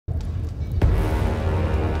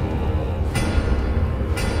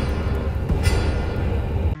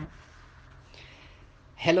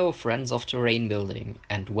Hello friends of terrain building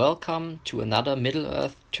and welcome to another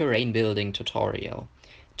Middle-earth terrain building tutorial.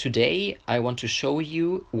 Today I want to show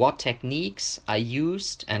you what techniques I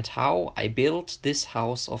used and how I built this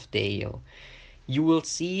house of Dale. You will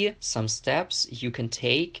see some steps you can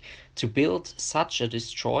take to build such a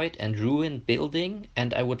destroyed and ruined building,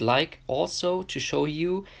 and I would like also to show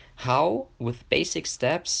you how, with basic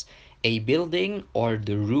steps, a building or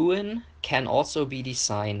the ruin can also be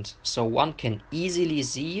designed, so one can easily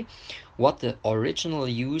see what the original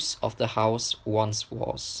use of the house once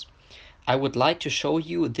was. I would like to show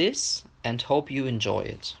you this and hope you enjoy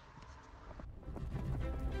it.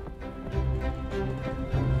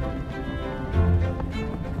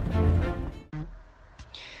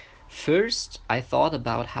 First, I thought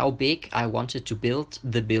about how big I wanted to build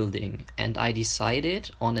the building, and I decided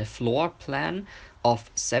on a floor plan of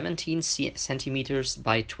 17 centimeters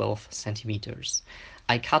by 12 centimeters.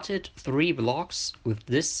 I cutted 3 blocks with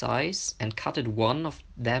this size and cutted one of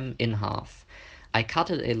them in half. I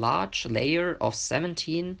cutted a large layer of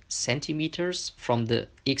 17 centimeters from the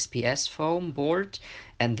XPS foam board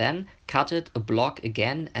and then cutted a block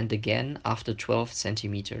again and again after 12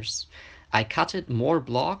 centimeters. I cutted more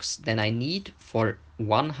blocks than I need for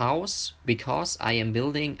one house because I am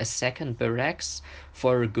building a second barracks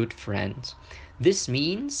for a good friend. This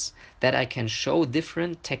means that I can show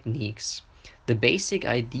different techniques. The basic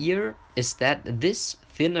idea is that this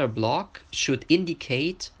thinner block should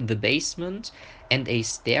indicate the basement and a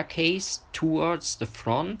staircase towards the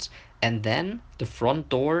front and then the front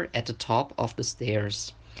door at the top of the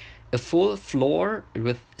stairs. A full floor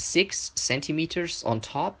with 6 centimeters on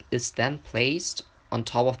top is then placed on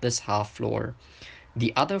top of this half floor.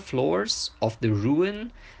 The other floors of the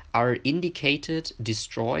ruin are indicated,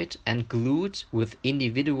 destroyed, and glued with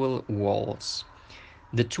individual walls.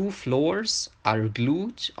 The 2 floors are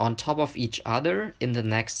glued on top of each other in the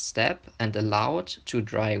next step and allowed to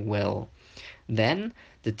dry well. Then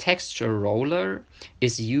the texture roller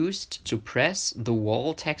is used to press the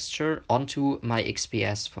wall texture onto my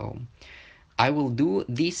XPS foam. I will do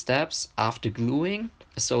these steps after gluing,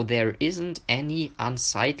 so there isn't any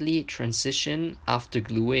unsightly transition after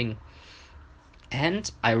gluing.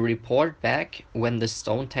 And I report back when the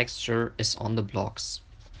stone texture is on the blocks.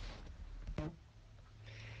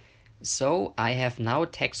 So I have now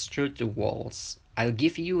textured the walls. I'll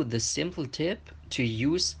give you the simple tip to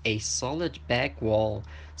use a solid back wall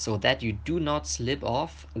so that you do not slip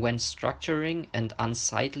off when structuring and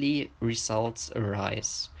unsightly results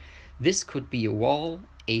arise. This could be a wall,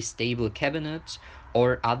 a stable cabinet,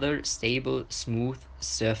 or other stable smooth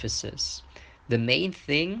surfaces. The main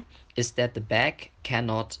thing is that the back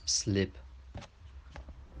cannot slip.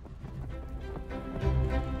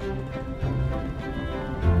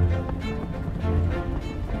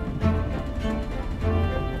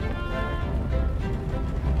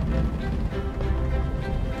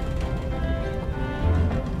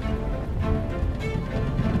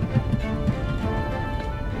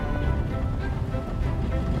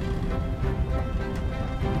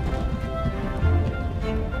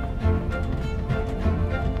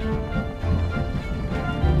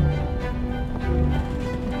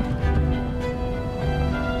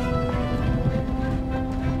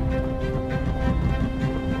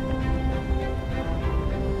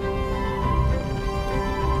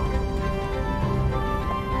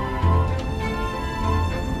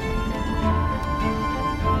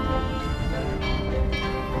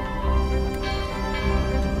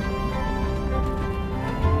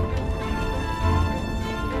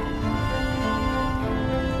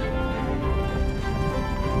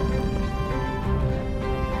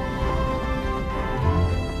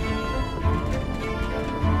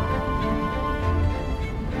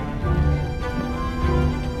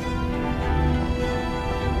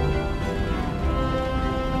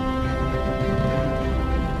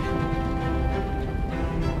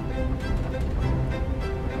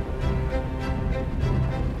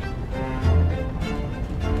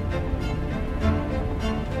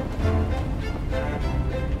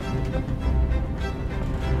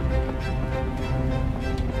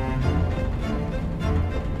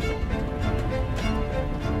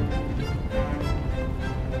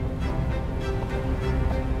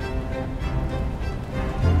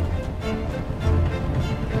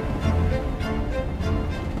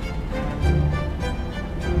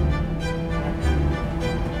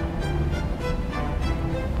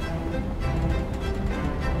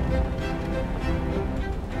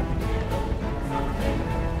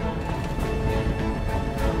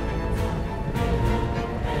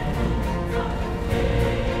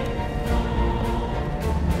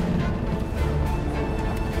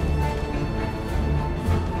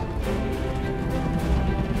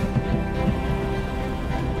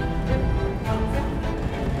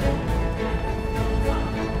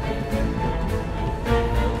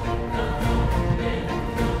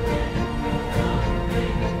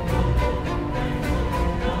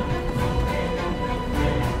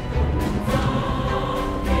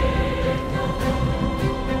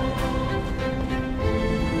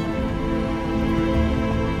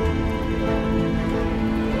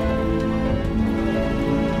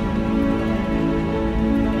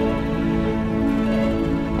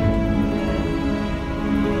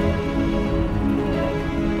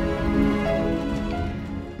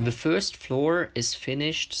 The first floor is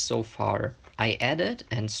finished so far. I added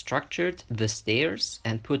and structured the stairs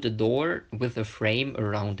and put a door with a frame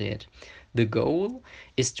around it. The goal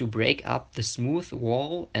is to break up the smooth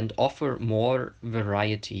wall and offer more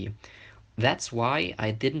variety. That's why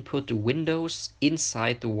I didn't put the windows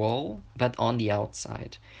inside the wall, but on the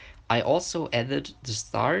outside. I also added the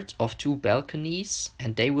start of two balconies,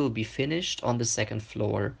 and they will be finished on the second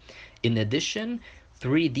floor. In addition,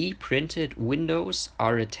 3D printed windows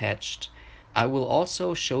are attached. I will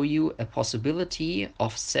also show you a possibility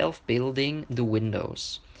of self-building the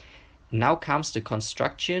windows. Now comes the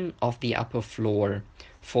construction of the upper floor.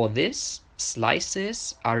 For this,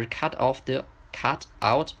 slices are cut out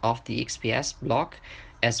of the XPS block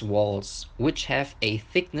as walls, which have a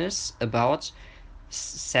thickness about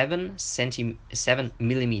 7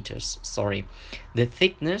 millimeters. Sorry. The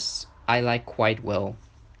thickness I like quite well.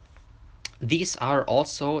 These are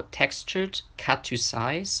also textured, cut to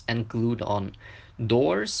size, and glued on.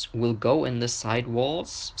 Doors will go in the side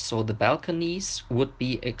walls, so the balconies would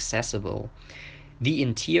be accessible. The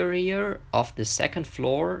interior of the second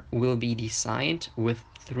floor will be designed with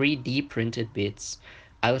 3D printed bits.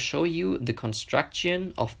 I'll show you the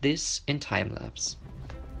construction of this in time-lapse.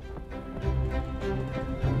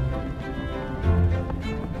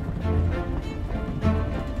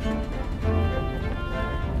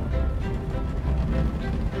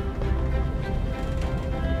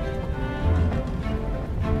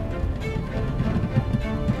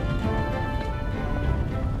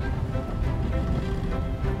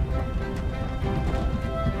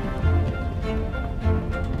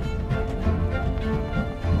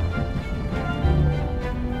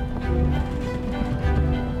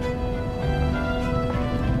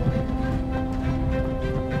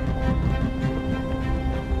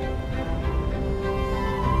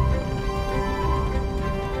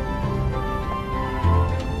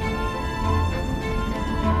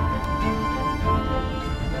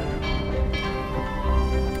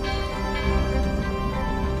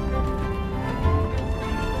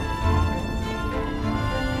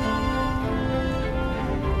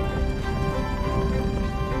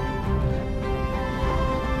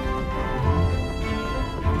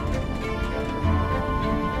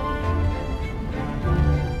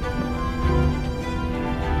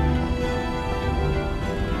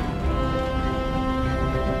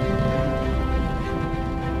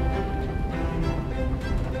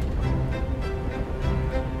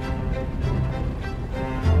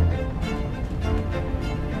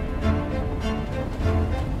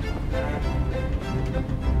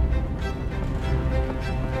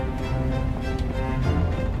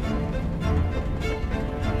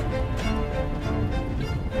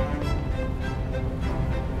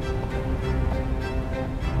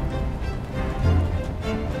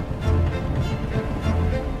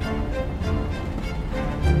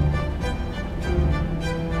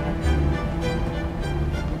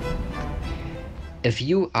 A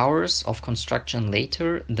few hours of construction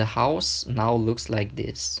later, the house now looks like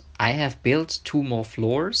this. I have built 2 more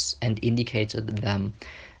floors and indicated them.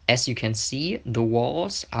 As you can see, the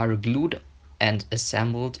walls are glued and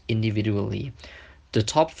assembled individually. The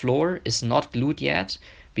top floor is not glued yet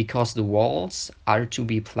because the walls are to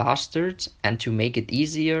be plastered, and to make it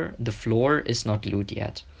easier, the floor is not glued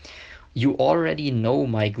yet. You already know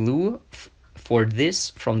my glue for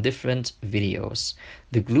this from different videos.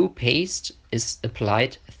 The glue paste is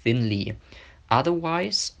applied thinly.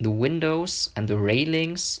 Otherwise, the windows and the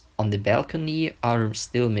railings on the balcony are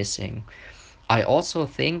still missing. I also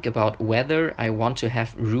think about whether I want to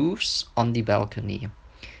have roofs on the balcony.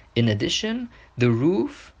 In addition, the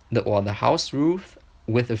roof, the house roof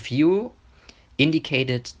with a few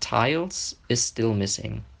indicated tiles is still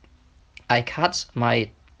missing. I cut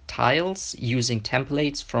my tiles using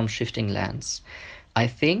templates from Shifting Lands. I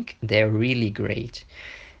think they're really great.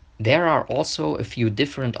 There are also a few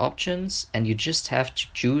different options, and you just have to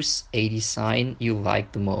choose a design you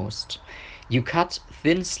like the most. You cut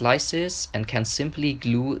thin slices and can simply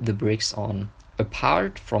glue the bricks on.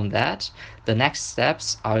 Apart from that, the next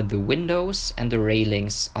steps are the windows and the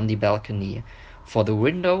railings on the balcony. For the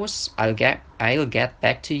windows, I'll get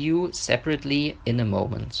back to you separately in a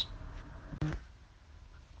moment.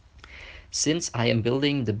 Since I am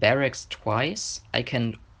building the barracks twice, I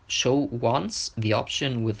can show once the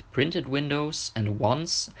option with printed windows and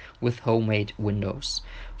once with homemade windows.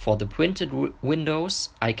 For the printed windows,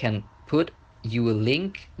 I can put you a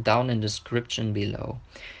link down in the description below.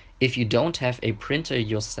 If you don't have a printer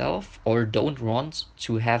yourself or don't want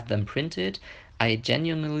to have them printed, I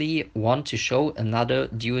genuinely want to show another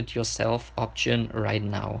do-it-yourself option right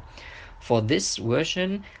now. For this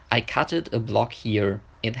version, I cutted a block here.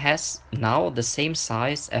 It has now the same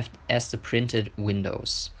size as the printed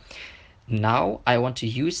windows. Now I want to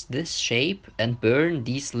use this shape and burn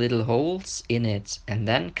these little holes in it and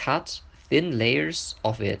then cut thin layers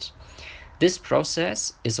of it. This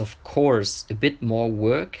process is of course a bit more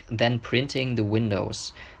work than printing the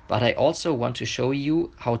windows, but I also want to show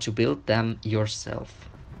you how to build them yourself.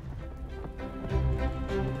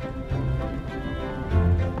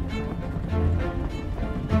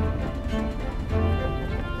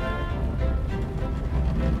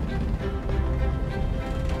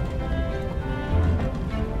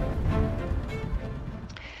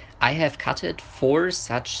 I have cutted 4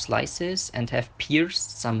 such slices and have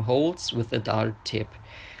pierced some holes with a dart tip.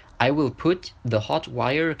 I will put the hot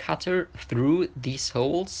wire cutter through these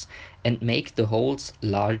holes and make the holes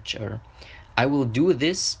larger. I will do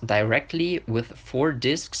this directly with 4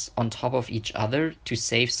 discs on top of each other to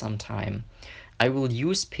save some time. I will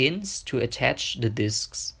use pins to attach the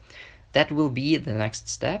discs. That will be the next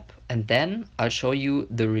step, and then I'll show you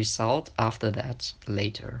the result after that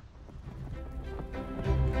later.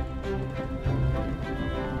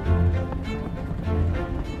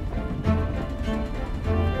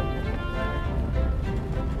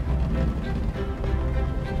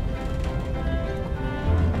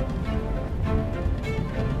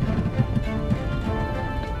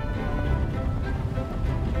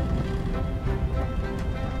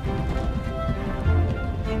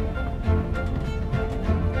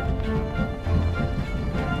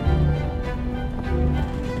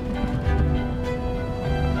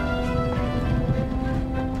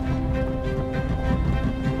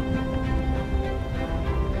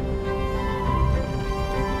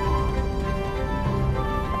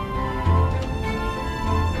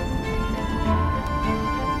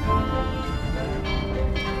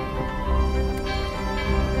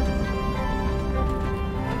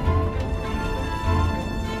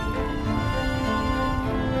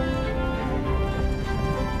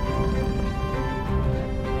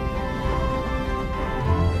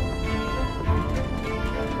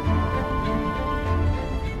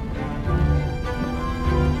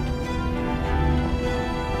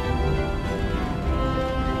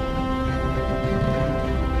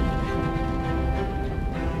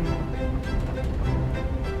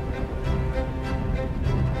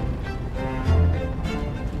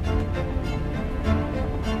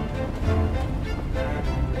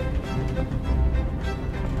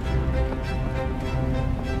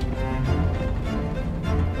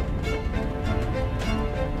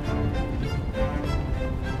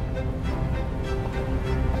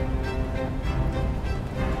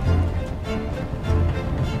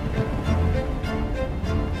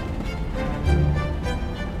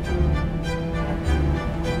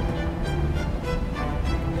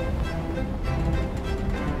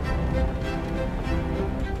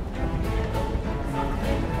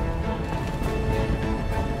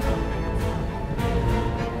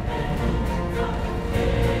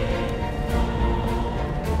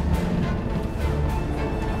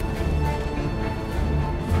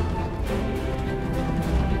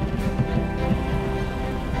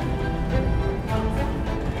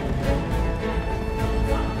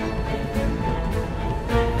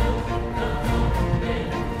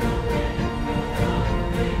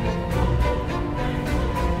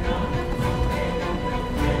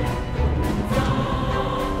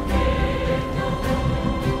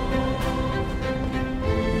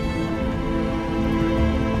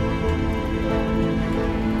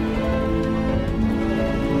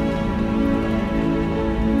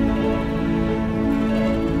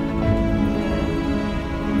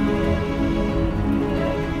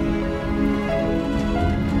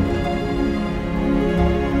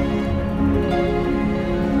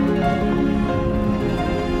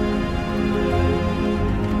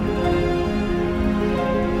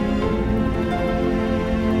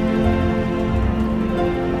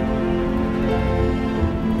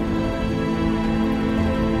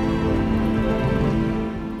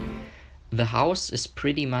 The house is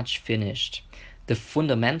pretty much finished. The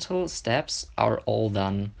fundamental steps are all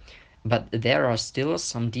done, but there are still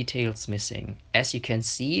some details missing. As you can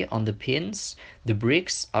see on the pins, the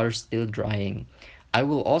bricks are still drying. I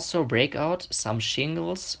will also break out some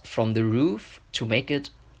shingles from the roof to make it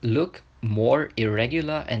look more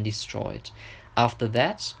irregular and destroyed. After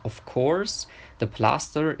that, of course, the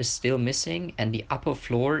plaster is still missing and the upper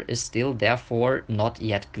floor is still therefore not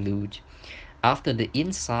yet glued. After the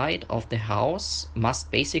inside of the house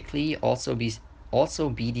must basically also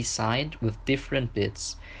be designed with different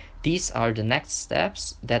bits. These are the next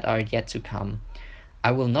steps that are yet to come.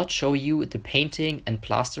 I will not show you the painting and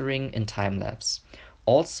plastering in time lapse.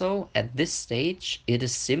 Also, at this stage, it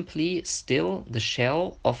is simply still the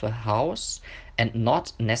shell of a house and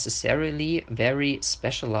not necessarily very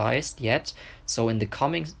specialized yet. So in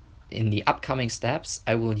the upcoming steps,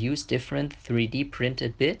 I will use different 3D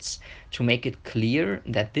printed bits to make it clear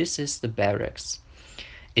that this is the barracks.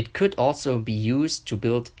 It could also be used to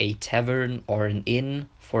build a tavern or an inn,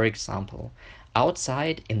 for example.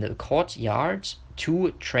 Outside in the courtyard,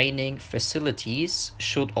 two training facilities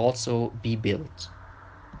should also be built.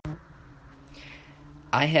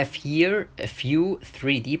 I have here a few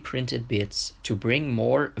 3D printed bits to bring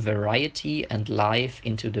more variety and life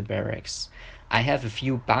into the barracks. I have a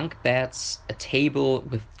few bunk beds, a table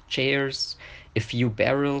with chairs, a few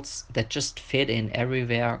barrels that just fit in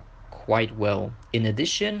everywhere quite well. In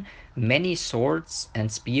addition, many swords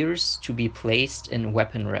and spears to be placed in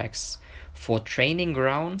weapon racks. For training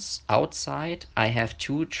grounds outside, I have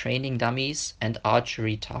two training dummies and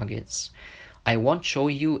archery targets. I won't show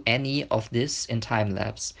you any of this in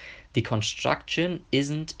time-lapse. The construction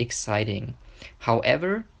isn't exciting.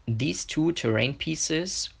 However, these two terrain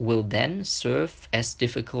pieces will then serve as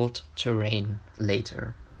difficult terrain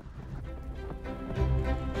later.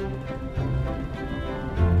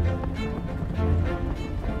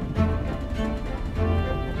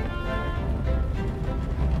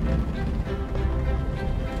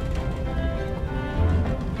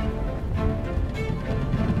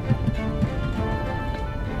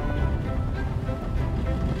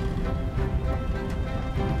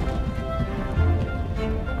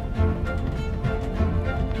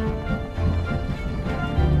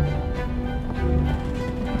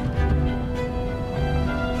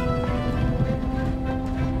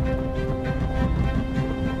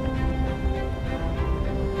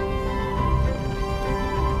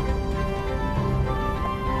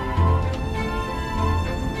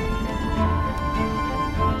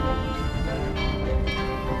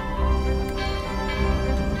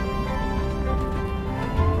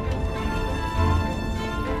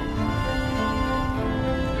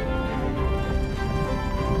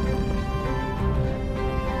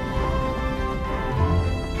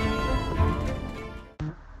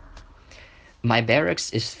 My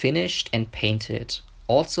barracks is finished and painted.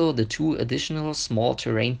 Also, the two additional small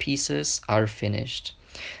terrain pieces are finished.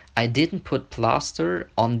 I didn't put plaster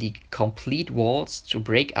on the complete walls to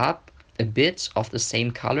break up a bit of the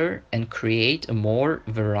same color and create a more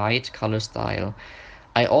varied color style.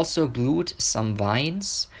 I also glued some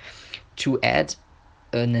vines to add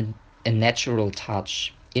a natural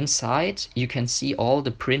touch. Inside, you can see all the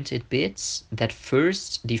printed bits that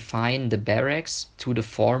first define the barracks to the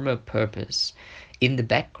former purpose. In the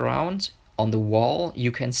background, on the wall, you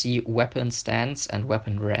can see weapon stands and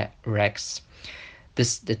weapon racks.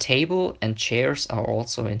 The table and chairs are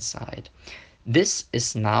also inside. This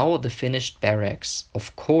is now the finished barracks.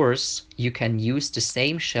 Of course, you can use the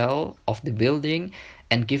same shell of the building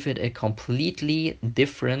and give it a completely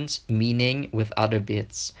different meaning with other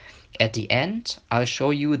bits. At the end, I'll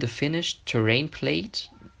show you the finished terrain plate,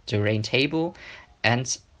 terrain table,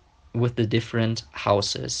 and with the different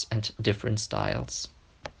houses and different styles.